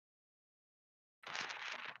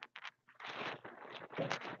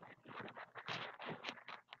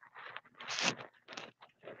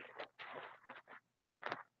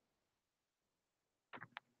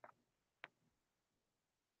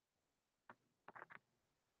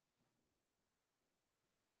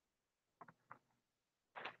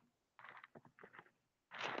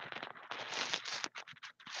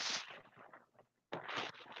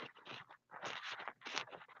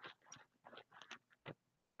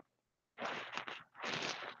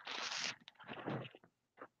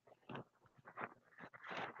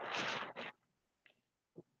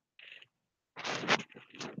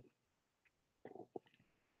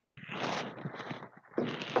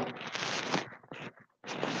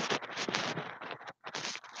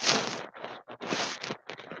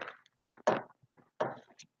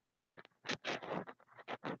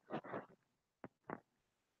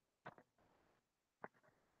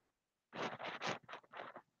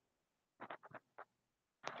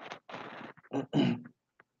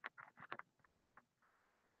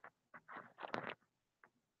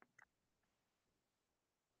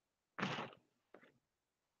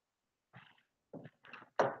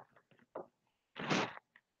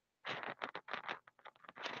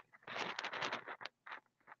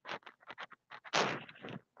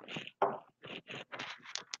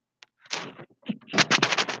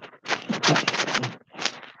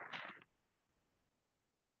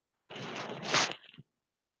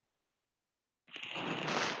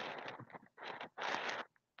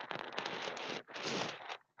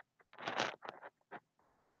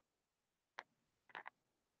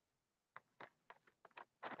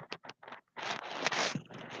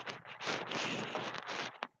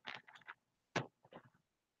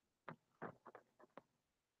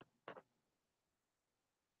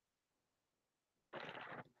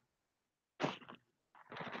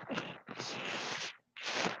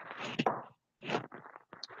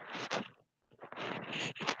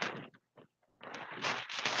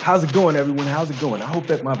How's it going, everyone? How's it going? I hope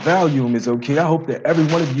that my volume is okay. I hope that every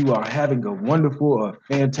one of you are having a wonderful,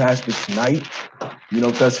 fantastic night.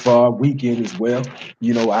 Thus far, weekend as well.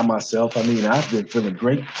 I myself, I've been feeling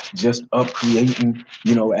great. Just up creating,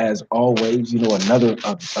 as always. Another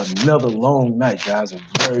long night, guys. A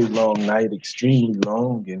very long night, extremely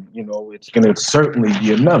long, and it's gonna certainly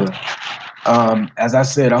be another. As I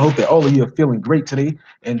said, I hope that all of you are feeling great today.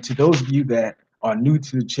 And to those of you that are new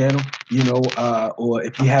to the channel, or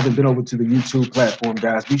if you haven't been over to the YouTube platform,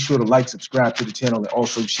 guys, be sure to like, subscribe to the channel, and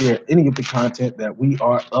also share any of the content that we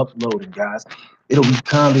are uploading, guys. It'll be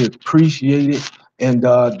kindly appreciated. And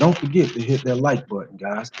don't forget to hit that like button,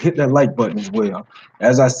 guys. Hit that like button as well.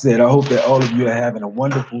 As I said, I hope that all of you are having a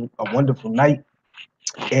wonderful night,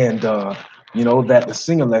 and that the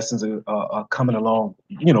singing lessons are coming along,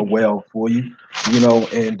 well for you,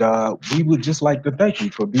 and we would just like to thank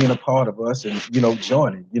you for being a part of us and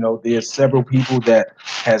joining. There's several people that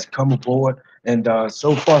has come aboard, and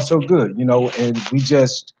so far so good, and we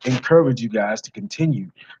just encourage you guys to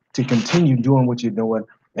continue doing what you're doing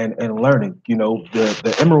and learning.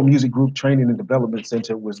 The Emerald Music Group Training and Development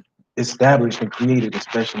Center was established and created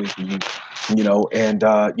especially for you, and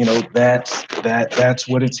that's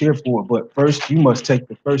what it's here for. But first, you must take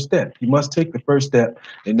the first step. You must take the first step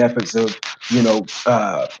in efforts of you know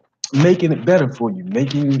uh, making it better for you,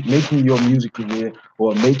 making your music career,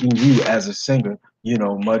 or making you as a singer,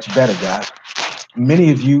 much better, guys. Many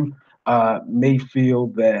of you may feel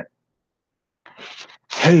that,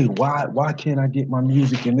 hey, why can't I get my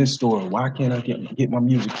music in this store? Why can't I get my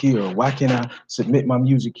music here? Or why can't I submit my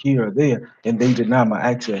music here or there? And they deny my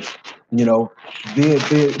access. You know,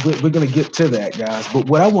 we're gonna get to that, guys. But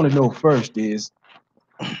what I want to know first is,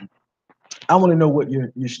 I want to know what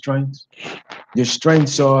your strengths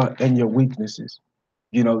are and your weaknesses.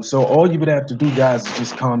 So all you would have to do, guys, is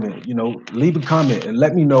just comment. Leave a comment and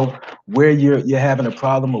let me know where you're having a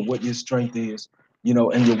problem or what your strength is,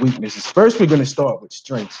 and your weaknesses. First, we're going to start with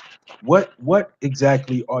strengths. What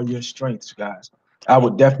exactly are your strengths, guys? I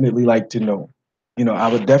would definitely like to know. I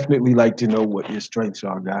would definitely like to know what your strengths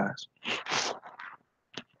are, guys.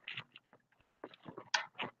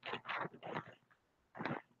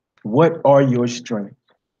 What are your strengths,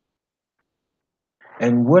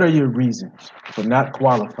 and what are your reasons for not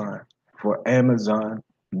qualifying for Amazon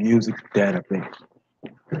Music Database?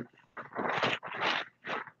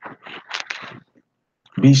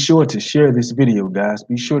 Be sure to share this video, guys.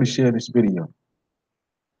 Be sure to share this video.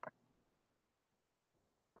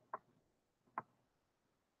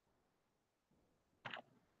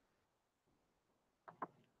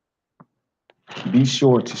 Be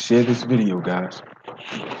sure to share this video, guys.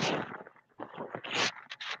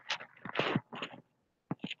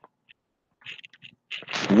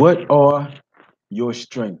 What are your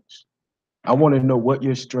strengths? I want to know what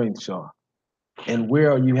your strengths are, and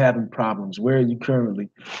where are you having problems? Where are you currently,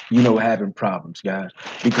 having problems, guys?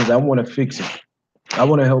 Because I want to fix it. I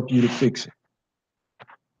want to help you to fix it.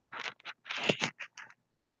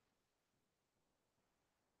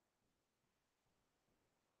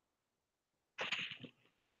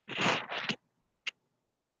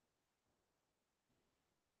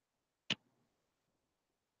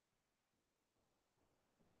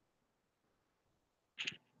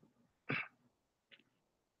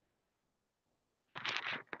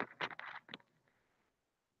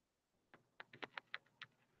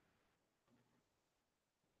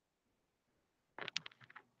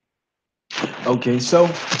 Okay, so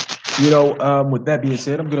with that being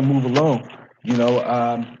said, I'm gonna move along. You know,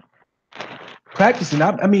 um, Practicing.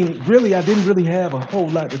 I mean, really, I didn't really have a whole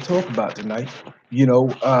lot to talk about tonight.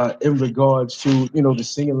 In regards to the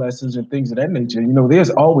singing lessons and things of that nature. There's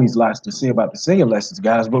always lots to say about the singing lessons,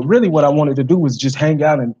 guys. But really, what I wanted to do was just hang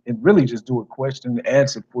out and really just do a question and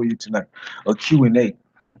answer for you tonight, a Q&A.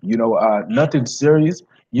 Nothing serious.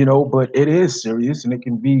 But it is serious, and it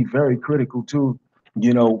can be very critical too.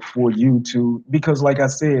 For you to, because like I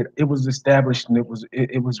said, it was established and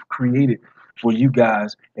it was created for you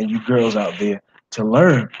guys and you girls out there to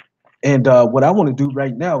learn. And what I want to do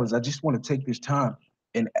right now is I just want to take this time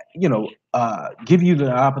and give you the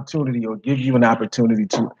opportunity, or give you an opportunity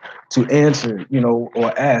to answer,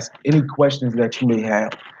 or ask any questions that you may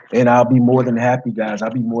have. And I'll be more than happy, guys.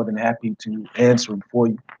 I'll be more than happy to answer them for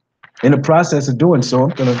you. In the process of doing so,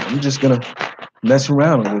 I'm just gonna mess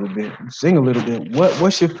around a little bit, sing a little bit.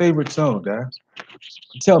 What's your favorite song, guys?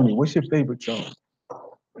 Tell me, what's your favorite song?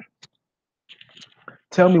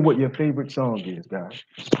 Tell me what your favorite song is, guys.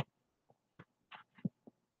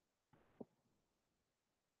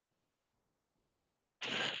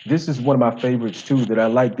 This is one of my favorites too that I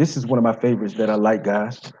like. This is one of my favorites that I like,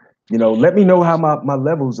 guys. Let me know how my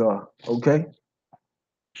levels are, okay?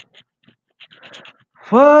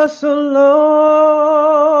 For so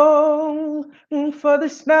long, for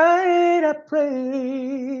this night I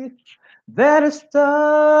prayed that a star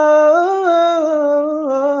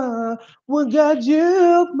would guide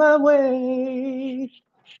you my way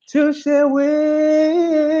to share with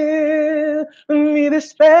me this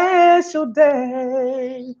special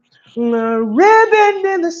day. A ribbon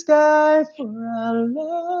in the sky for our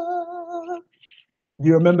love.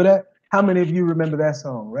 You remember that? How many of you remember that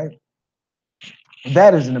song, right?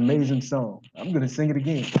 That is an amazing song. I'm going to sing it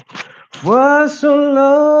again. For so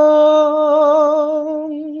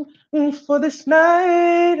long, for this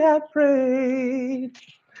night I prayed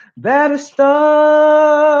that a star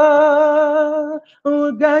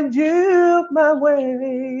would guide you my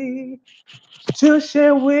way to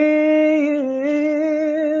share with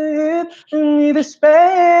me the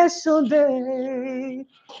special day.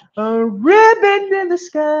 A ribbon in the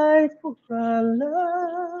sky for our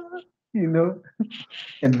love.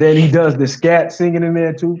 And then he does the scat singing in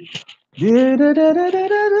there too. Just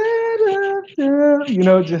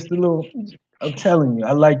a little. I'm telling you,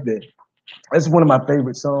 I like that. That's one of my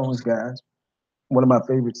favorite songs, guys. One of my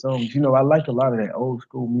favorite songs. I like a lot of that old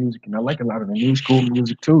school music, and I like a lot of the new school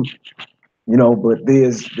music too. But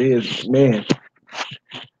there's man,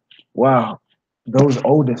 wow, those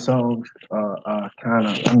older songs are kind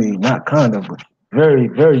of, I mean, not kind of, but very,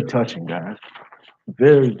 very touching, guys.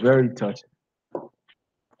 Very, very touching.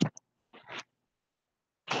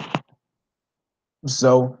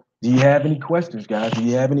 So, do you have any questions, guys? Do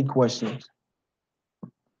you have any questions?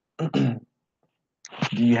 Do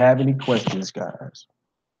you have any questions, guys?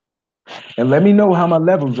 And let me know how my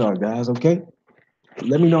levels are, guys, okay?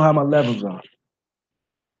 Let me know how my levels are.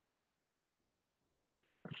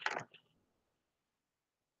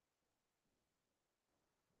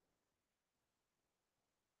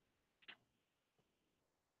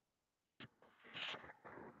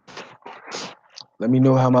 Let me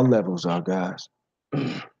know how my levels are, guys.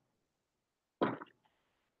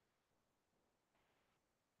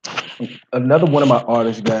 Another one of my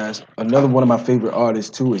artists, guys, another one of my favorite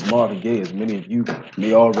artists too is Marvin Gaye. As many of you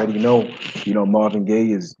may already know, Marvin Gaye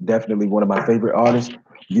is definitely one of my favorite artists,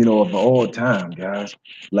 of all time, guys.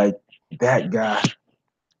 Like that guy,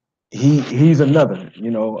 he's another,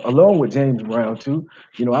 along with James Brown too.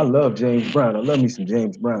 I love James Brown. I love me some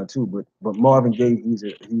James Brown too, but Marvin Gaye,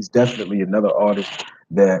 he's definitely another artist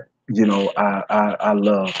that I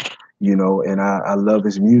love. And I love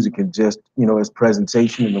his music and just his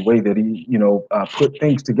presentation and the way that he put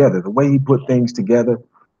things together, the way he put things together,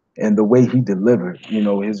 and the way he delivered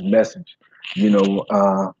his message. You know,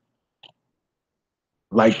 uh,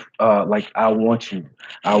 like I want you.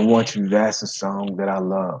 That's a song that I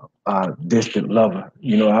love. Distant Lover.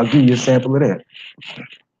 I'll give you a sample of that.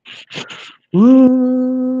 Ooh,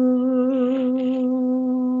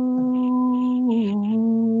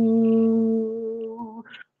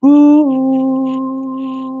 ooh.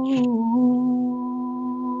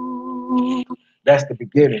 That's the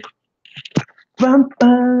beginning. Bum,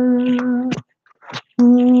 bum,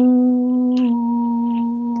 ooh,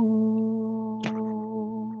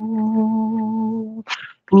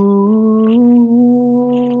 ooh.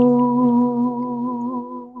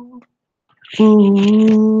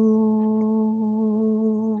 Ooh,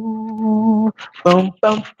 bum,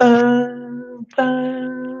 bum, bum,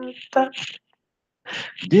 bum, bum.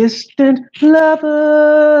 Distant lovers,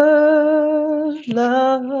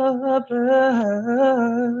 lovers,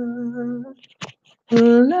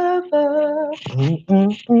 lovers.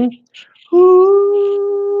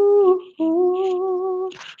 Ooh, ooh,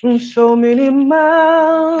 so many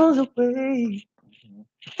miles away.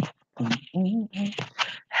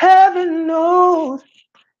 Heaven knows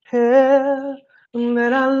here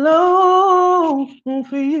that I long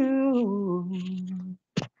for you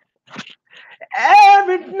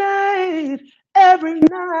every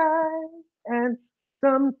night, and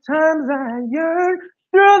sometimes I yearn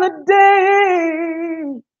through the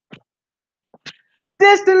day.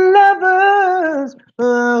 Distant lovers,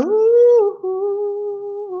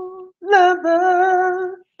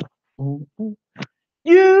 lovers.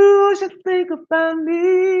 You should think about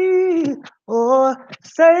me or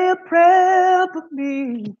say a prayer for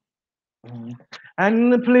me.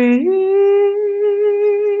 And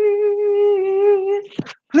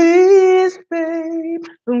please, babe,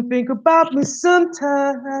 don't think about me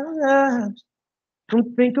sometimes.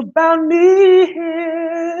 Don't think about me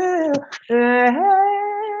here in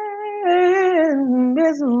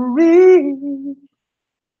misery.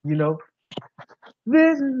 You know,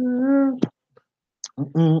 this is.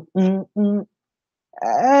 Mm, mm, mm, mm.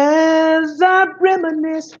 As I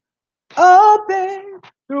reminisce all day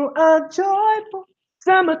through our joyful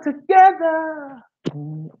summer together.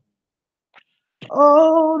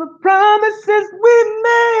 Oh, the promises we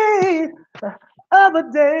made of a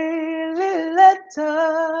daily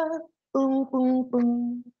letter. Boom, boom,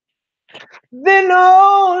 boom. Then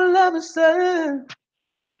all of a sudden,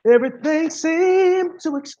 everything seemed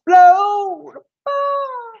to explode.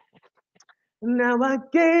 Ah, now I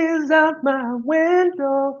gaze out my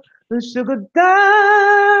window, the sugar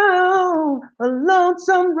down a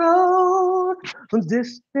lonesome road, a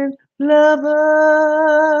distant lover.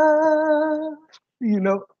 You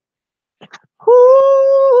know,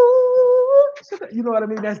 you know what I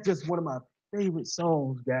mean? That's just one of my favorite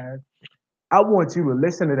songs, guys. I want you to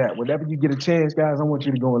listen to that. Whenever you get a chance, guys, I want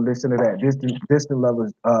you to go and listen to that. Distant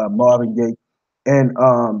Lovers, Marvin Gaye. And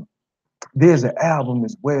there's an album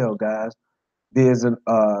as well, guys. There's an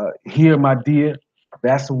Hear My Dear.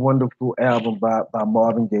 That's a wonderful album by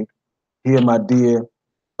Marvin Gaye. Hear My Dear.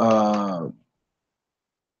 Uh,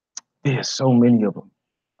 there's so many of them.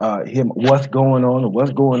 What's Going On, the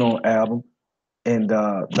What's Going On album, and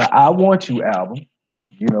the I Want You album.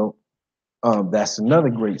 You know, that's another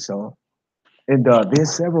great song. And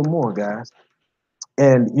there's several more, guys.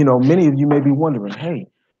 And many of you may be wondering, hey,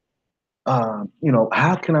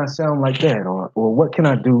 how can I sound like that, or what can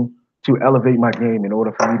I do to elevate my game in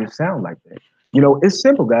order for me to sound like that? It's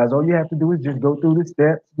simple, guys. All you have to do is just go through the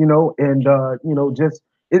steps, and just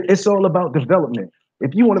it's all about development.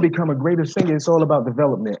 If you want to become a greater singer, it's all about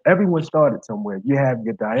development. Everyone started somewhere. You have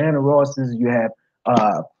your Diana Rosses,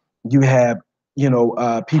 uh, you have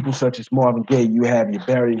people such as Marvin Gaye, you have your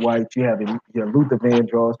Barry White, you have your Luther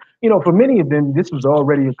Vandross. For many of them, this was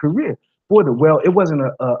already a career for them. Well, it wasn't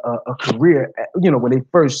a career, when they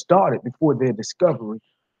first started before their discovery,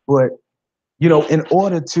 but in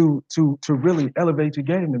order to really elevate your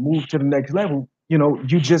game and move to the next level,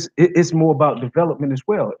 it's more about development as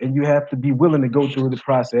well, and you have to be willing to go through the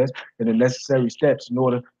process and the necessary steps in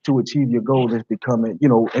order to achieve your goal as becoming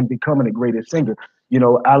a greater singer.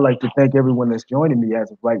 I like to thank everyone that's joining me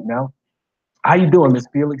as of right now. How you doing, Miss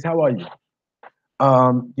Felix? How are you?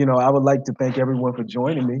 I would like to thank everyone for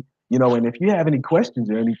joining me. And if you have any questions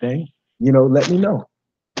or anything, let me know.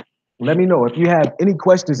 Let me know if you have any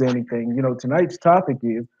questions or anything. Tonight's topic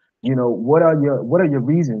is, what are your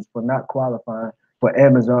reasons for not qualifying for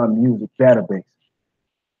Amazon Music Database?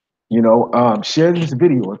 Share this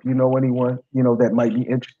video if you know anyone that might be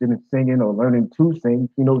interested in singing or learning to sing.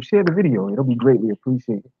 Share the video; it'll be greatly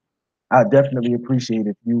appreciated. I definitely appreciate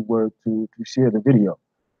if you were to share the video.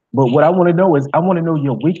 But what I want to know is I want to know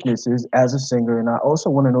your weaknesses as a singer, and I also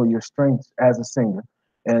want to know your strengths as a singer.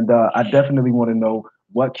 And I definitely want to know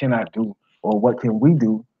what can I do or what can we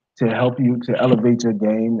do to help you to elevate your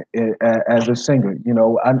game as a singer.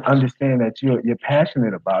 I understand that you're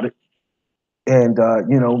passionate about it, and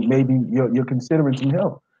maybe you're considering some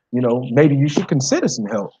help. Maybe you should consider some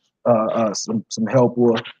help, some help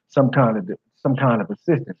or some kind of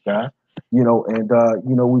assistance, guys. And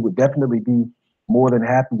we would definitely be more than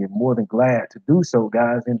happy and more than glad to do so,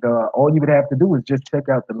 guys. And all you would have to do is just check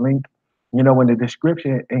out the link, in the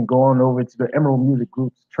description, and go on over to the Emerald Music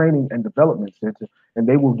Group's Training and Development Center, and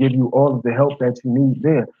they will give you all of the help that you need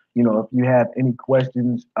there. If you have any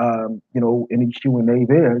questions, any Q&A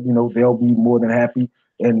there, they'll be more than happy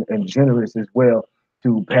and generous as well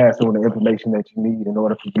to pass on the information that you need in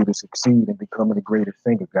order for you to succeed in becoming a greater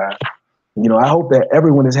singer, guys. I hope that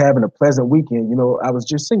everyone is having a pleasant weekend. I was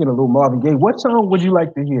just singing a little Marvin Gaye. What song would you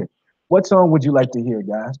like to hear? What song would you like to hear,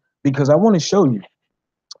 guys? Because I want to show you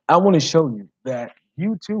that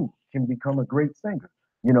you too can become a great singer.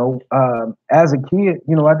 As a kid,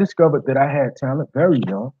 I discovered that I had talent very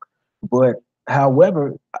young, but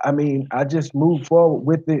however, I mean, I just moved forward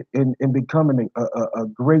with it in becoming a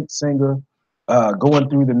great singer, going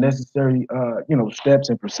through the necessary, steps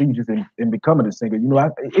and procedures in becoming a singer.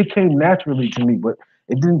 It came naturally to me, but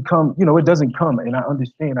it didn't come, it doesn't come. And I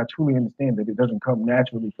truly understand that it doesn't come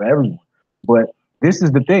naturally for everyone. But this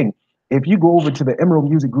is the thing. If you go over to the Emerald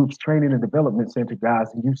Music Group's Training and Development Center,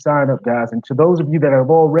 guys, and you sign up, guys, and to those of you that have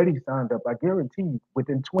already signed up, I guarantee you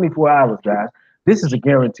within 24 hours, guys, this is a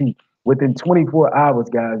guarantee. Within 24 hours,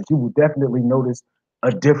 guys, you will definitely notice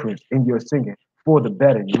a difference in your singing for the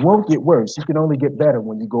better. You won't get worse. You can only get better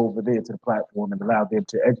when you go over there to the platform and allow them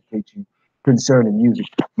to educate you concerning music.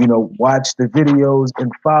 Watch the videos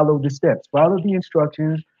and follow the steps. Follow the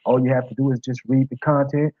instructions. All you have to do is just read the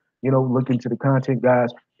content, look into the content, guys,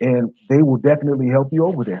 and they will definitely help you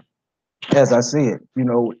over there. As I said,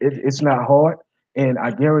 it's not hard. And I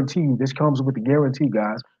guarantee you, this comes with the guarantee,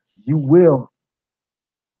 guys. You will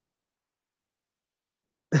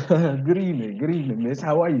Good evening, Miss.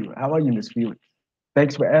 How are you? How are you, Miss Felix?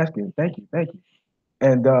 Thanks for asking. Thank you.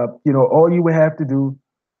 And all you would have to do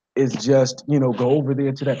is just, go over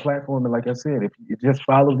there to that platform, and like I said, if you just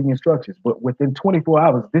follow the instructions, but within 24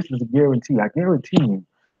 hours, this is a guarantee. I guarantee you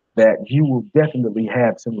that you will definitely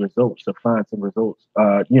have some results or find some results,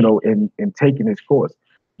 in taking this course,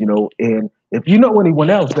 and if you know anyone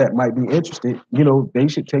else that might be interested, they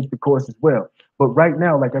should take the course as well. But right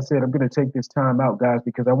now, like I said, I'm going to take this time out, guys,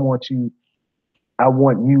 because I want you to, I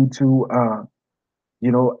want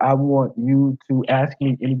you to ask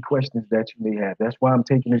me any questions that you may have. That's why I'm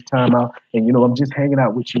taking this time out. And, I'm just hanging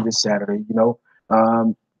out with you this Saturday,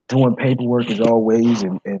 um, doing paperwork as always,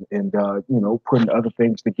 and putting other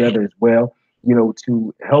things together as well,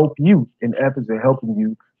 to help you in efforts of helping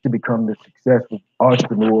you to become the successful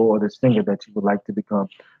entrepreneur or the singer that you would like to become.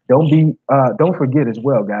 Don't forget as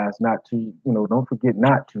well, guys, not to, don't forget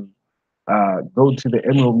not to go to the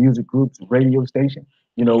Emerald Music Group's radio station,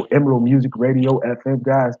 Emerald Music Radio FM,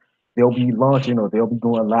 guys. They'll be launching or they'll be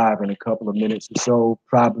going live in a couple of minutes or so,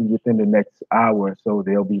 probably within the next hour or so,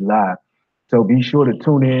 they'll be live. So be sure to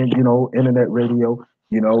tune in, internet radio,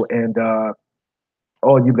 and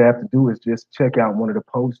all you have to do is just check out one of the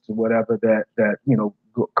posts or whatever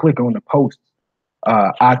click on the post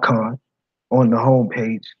icon on the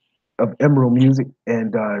homepage of Emerald Music,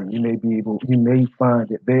 and you may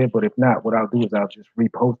find it there. But if not, what I'll do is I'll just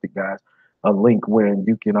repost it, guys, a link where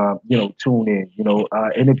you can, tune in.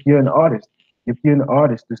 And if you're an artist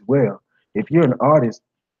as well, if you're an artist,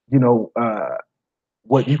 you know,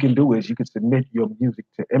 what you can do is you can submit your music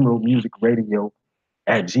to Emerald Music Radio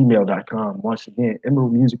at gmail.com. Once again,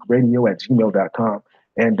 Emerald Music Radio at gmail.com.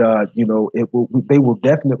 And, they will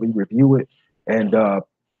definitely review it. And,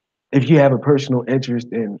 if you have a personal interest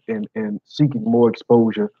in seeking more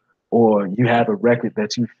exposure, or you have a record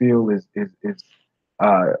that you feel is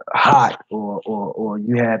hot, or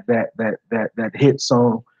you have that hit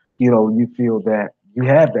song, you feel that you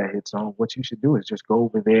have that hit song, what you should do is just go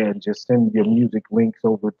over there and just send your music links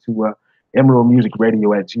over to Emerald Music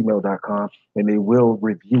Radio at gmail.com, and they will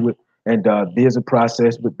review it. And there's a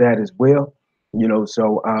process with that as well.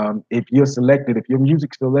 So if you're selected, if your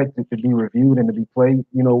music's selected to be reviewed and to be played,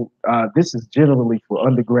 this is generally for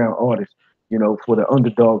underground artists, for the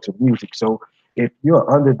underdogs of music. So if you're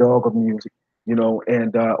an underdog of music,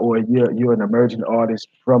 and or you're an emerging artist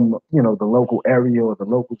from, the local area or the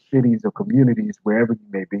local cities or communities, wherever you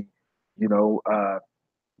may be, you know, uh,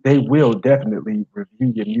 they will definitely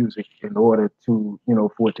review your music in order to,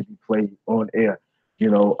 for it to be played on air. You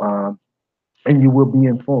know, and you will be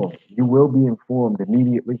informed. You will be informed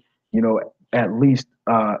immediately, at least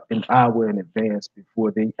an hour in advance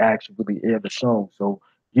before they actually air the song. So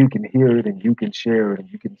you can hear it and you can share it and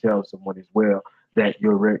you can tell someone as well that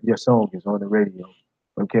your song is on the radio.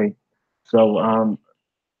 Okay. So,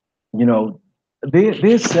 you know,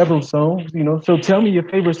 there's several songs, So tell me your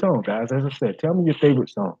favorite song, guys. As I said, tell me your favorite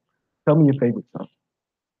song. Tell me your favorite song.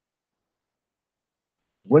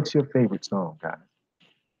 What's your favorite song, guys?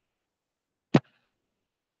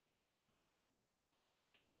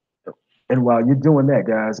 And while you're doing that,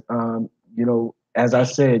 guys, as I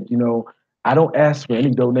said, I don't ask for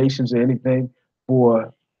any donations or anything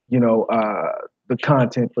for, the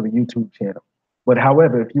content for the YouTube channel. But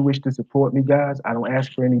however, if you wish to support me, guys, I don't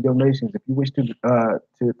ask for any donations. If you wish to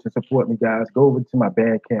support me, guys, go over to my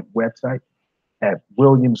Bandcamp website at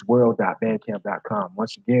williamsworld.bandcamp.com.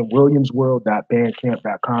 Once again,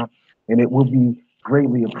 williamsworld.bandcamp.com. And it will be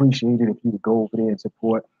greatly appreciated if you would go over there and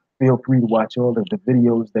support. Feel free to watch all of the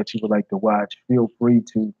videos that you would like to watch. Feel free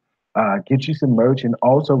to get you some merch. And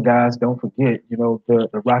also, guys, don't forget,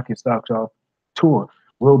 the Rocket Socks Off tour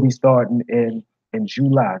will be starting in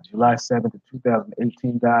July, July 7th of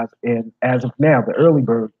 2018, guys. And as of now, the early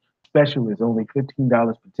bird special is only $15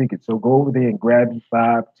 per ticket. So go over there and grab you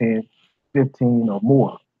 5, 10, 15 or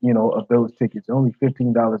more, of those tickets. Only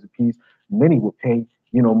 $15 a piece. Many would pay,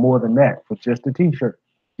 more than that for just a t-shirt.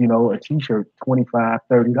 A t-shirt, 25,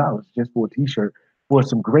 $30 just for a t-shirt. For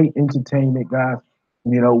some great entertainment, guys,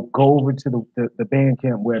 go over to the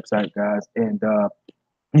Bandcamp website, guys, and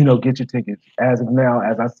get your tickets. As of now,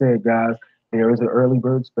 as I said, guys, there is an early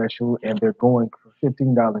bird special, and they're going for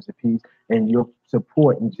 $15 a piece. And your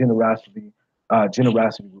support and generosity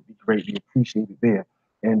would be greatly appreciated there.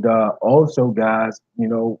 And also, guys,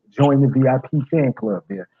 join the VIP fan club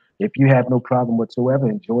there. If you have no problem whatsoever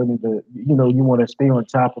in joining you want to stay on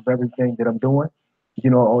top of everything that I'm doing,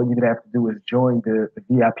 all you would have to do is join the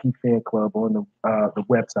VIP fan club on the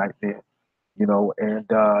website there, and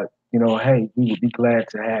hey, we would be glad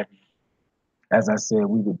to have you. As I said,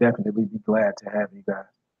 we would definitely be glad to have you guys.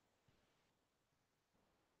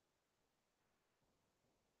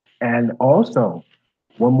 And also,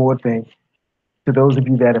 one more thing, to those of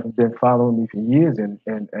you that have been following me for years, and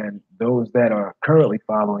those that are currently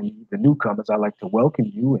following me, the newcomers, I'd like to welcome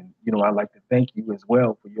you, and I'd like to thank you as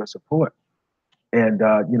well for your support. And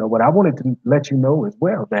what I wanted to let you know as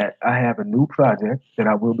well, that I have a new project that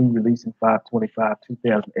I will be releasing 5/25,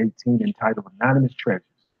 2018, entitled Anonymous Treasures.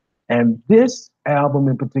 And this album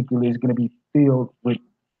in particular is going to be filled with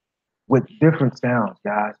different sounds,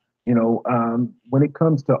 guys. When it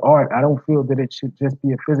comes to art, I don't feel that it should just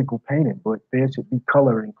be a physical painting, but there should be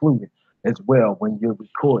color included as well when you're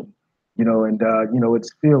recording. And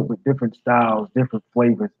it's filled with different styles, different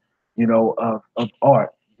flavors, of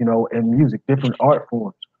art, and music, different art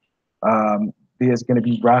forms. There's going to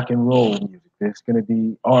be rock and roll music. There's going to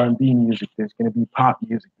be R&B music. There's going to be pop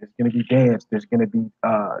music. There's going to be dance. There's going to be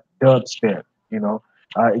dubstep,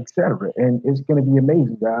 etc. And it's going to be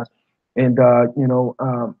amazing, guys. And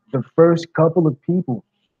the first couple of people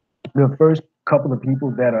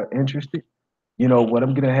that are interested, what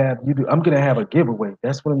I'm gonna have you do. I'm gonna have a giveaway.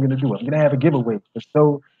 That's what I'm gonna do. I'm gonna have a giveaway.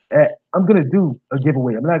 So I'm gonna do a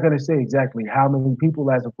giveaway. I'm not gonna say exactly how many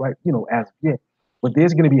people as of right, as of yet, but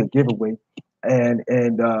there's gonna be a giveaway, and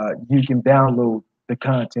you can download the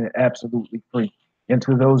content absolutely free. And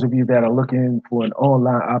to those of you that are looking for an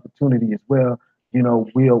online opportunity as well,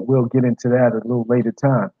 we'll get into that a little later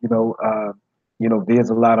time. There's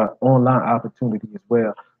a lot of online opportunity as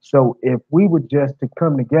well. So if we were just to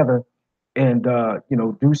come together and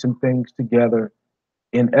do some things together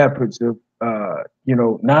in efforts of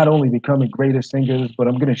not only becoming greater singers, but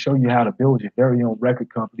I'm going to show you how to build your very own record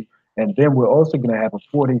company. And then we're also going to have a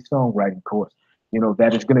 4-day songwriting course,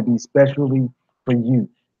 that is going to be specially for you.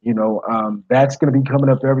 That's going to be coming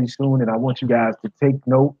up very soon, and I want you guys to take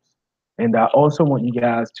notes. And I also want you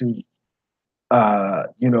guys to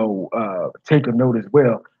take a note as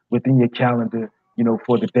well within your calendar,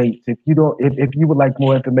 for the dates. If you would like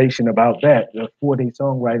more information about that, the 4-day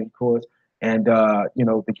songwriting course, and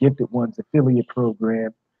the Gifted Ones affiliate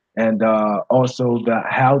program, and also the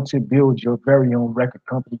How to Build Your Very Own Record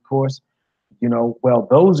Company course, well,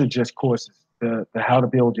 those are just courses. The How to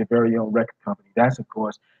Build Your Very Own Record Company, that's a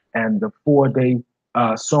course, and the 4-day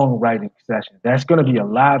songwriting session. That's going to be a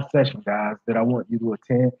live session, guys, that I want you to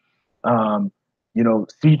attend. Um,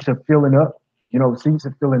 seats are filling up. Seats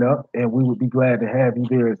are filling up, and we would be glad to have you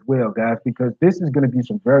there as well, guys, because this is going to be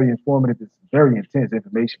some very informative, and some very intense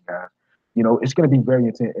information, guys. It's going to be very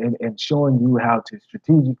intense, and showing you how to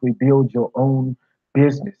strategically build your own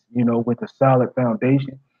business, with a solid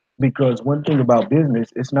foundation. Because one thing about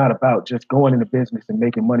business, it's not about just going into business and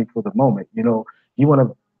making money for the moment. You want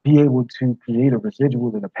to be able to create a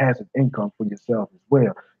residual and a passive income for yourself as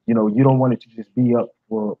well. You don't want it to just be up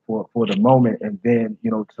for the moment, and then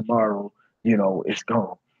tomorrow it's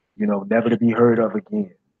gone. Never to be heard of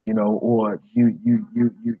again. Or you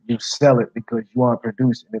sell it because you aren't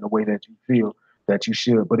producing in a way that you feel that you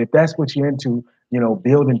should. But if that's what you're into,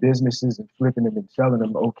 building businesses and flipping them and selling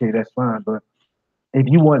them, okay, that's fine. But if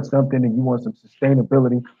you want something and you want some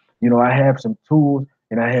sustainability, I have some tools,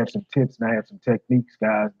 and I have some tips, and I have some techniques,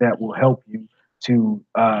 guys, that will help you to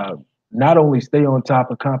not only stay on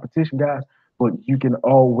top of competition, guys, but you can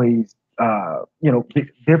always,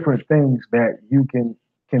 different things that you can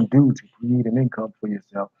do to create an income for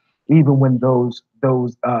yourself, even when those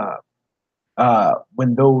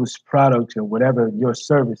products or whatever your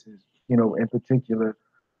services, in particular,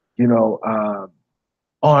 you know, uh,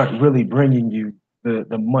 aren't really bringing you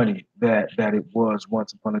the money that it was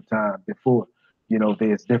once upon a time before.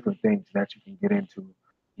 There's different things that you can get into.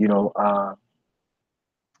 You know, uh,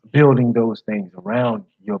 Building those things around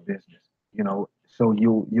your business. So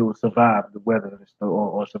you'll survive the weather, of the storm,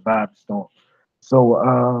 or survive the storm. So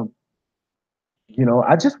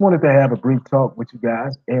I just wanted to have a brief talk with you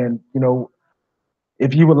guys, and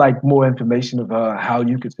if you would like more information of how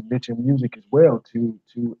you could submit your music as well to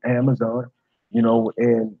Amazon,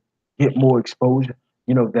 and get more exposure,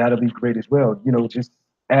 that'll be great as well. Just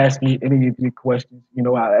ask me any of your questions.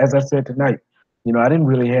 As I said tonight, I didn't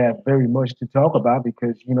really have very much to talk about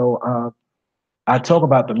because I talk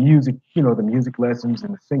about the music, the music lessons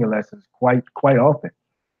and the singing lessons quite often.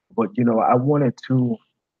 But I wanted to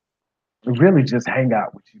really just hang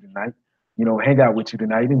out with you tonight. Hang out with you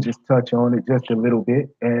tonight and just touch on it just a little bit.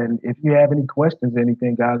 And if you have any questions or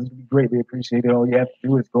anything, guys, it'd be greatly appreciated. All you have to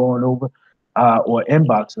do is go on over or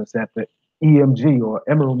inbox us at the EMG or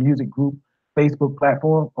Emerald Music Group Facebook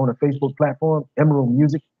platform, on a Facebook platform, Emerald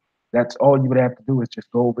Music. That's all you would have to do is just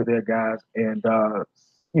go over there, guys, and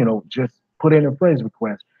just put in a friends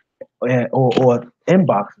request, or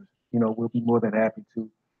inboxes. We'll be more than happy to.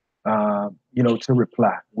 to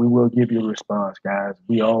reply. We will give you a response, guys.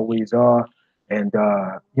 We always are, and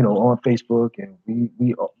on Facebook, and we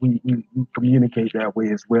communicate that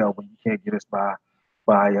way as well when you can't get us by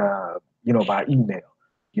email.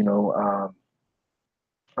 You know,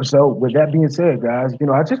 so with that being said, guys,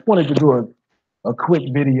 I just wanted to do a quick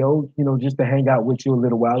video, just to hang out with you a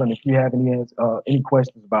little while. And if you have any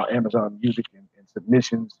questions about Amazon Music and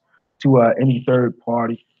submissions to any third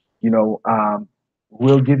party, you know, um,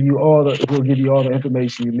 we'll give you all the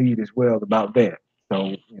information you need as well about that.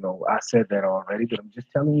 So I said that already, but I'm just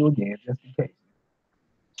telling you again, just in case.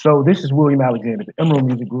 So this is William Alexander, the Emerald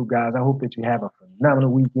Music Group, guys. I hope that you have a phenomenal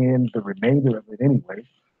weekend, the remainder of it anyway.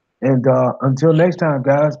 And until next time,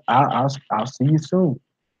 guys, I'll see you soon.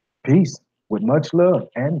 Peace with much love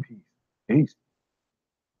and peace. Peace.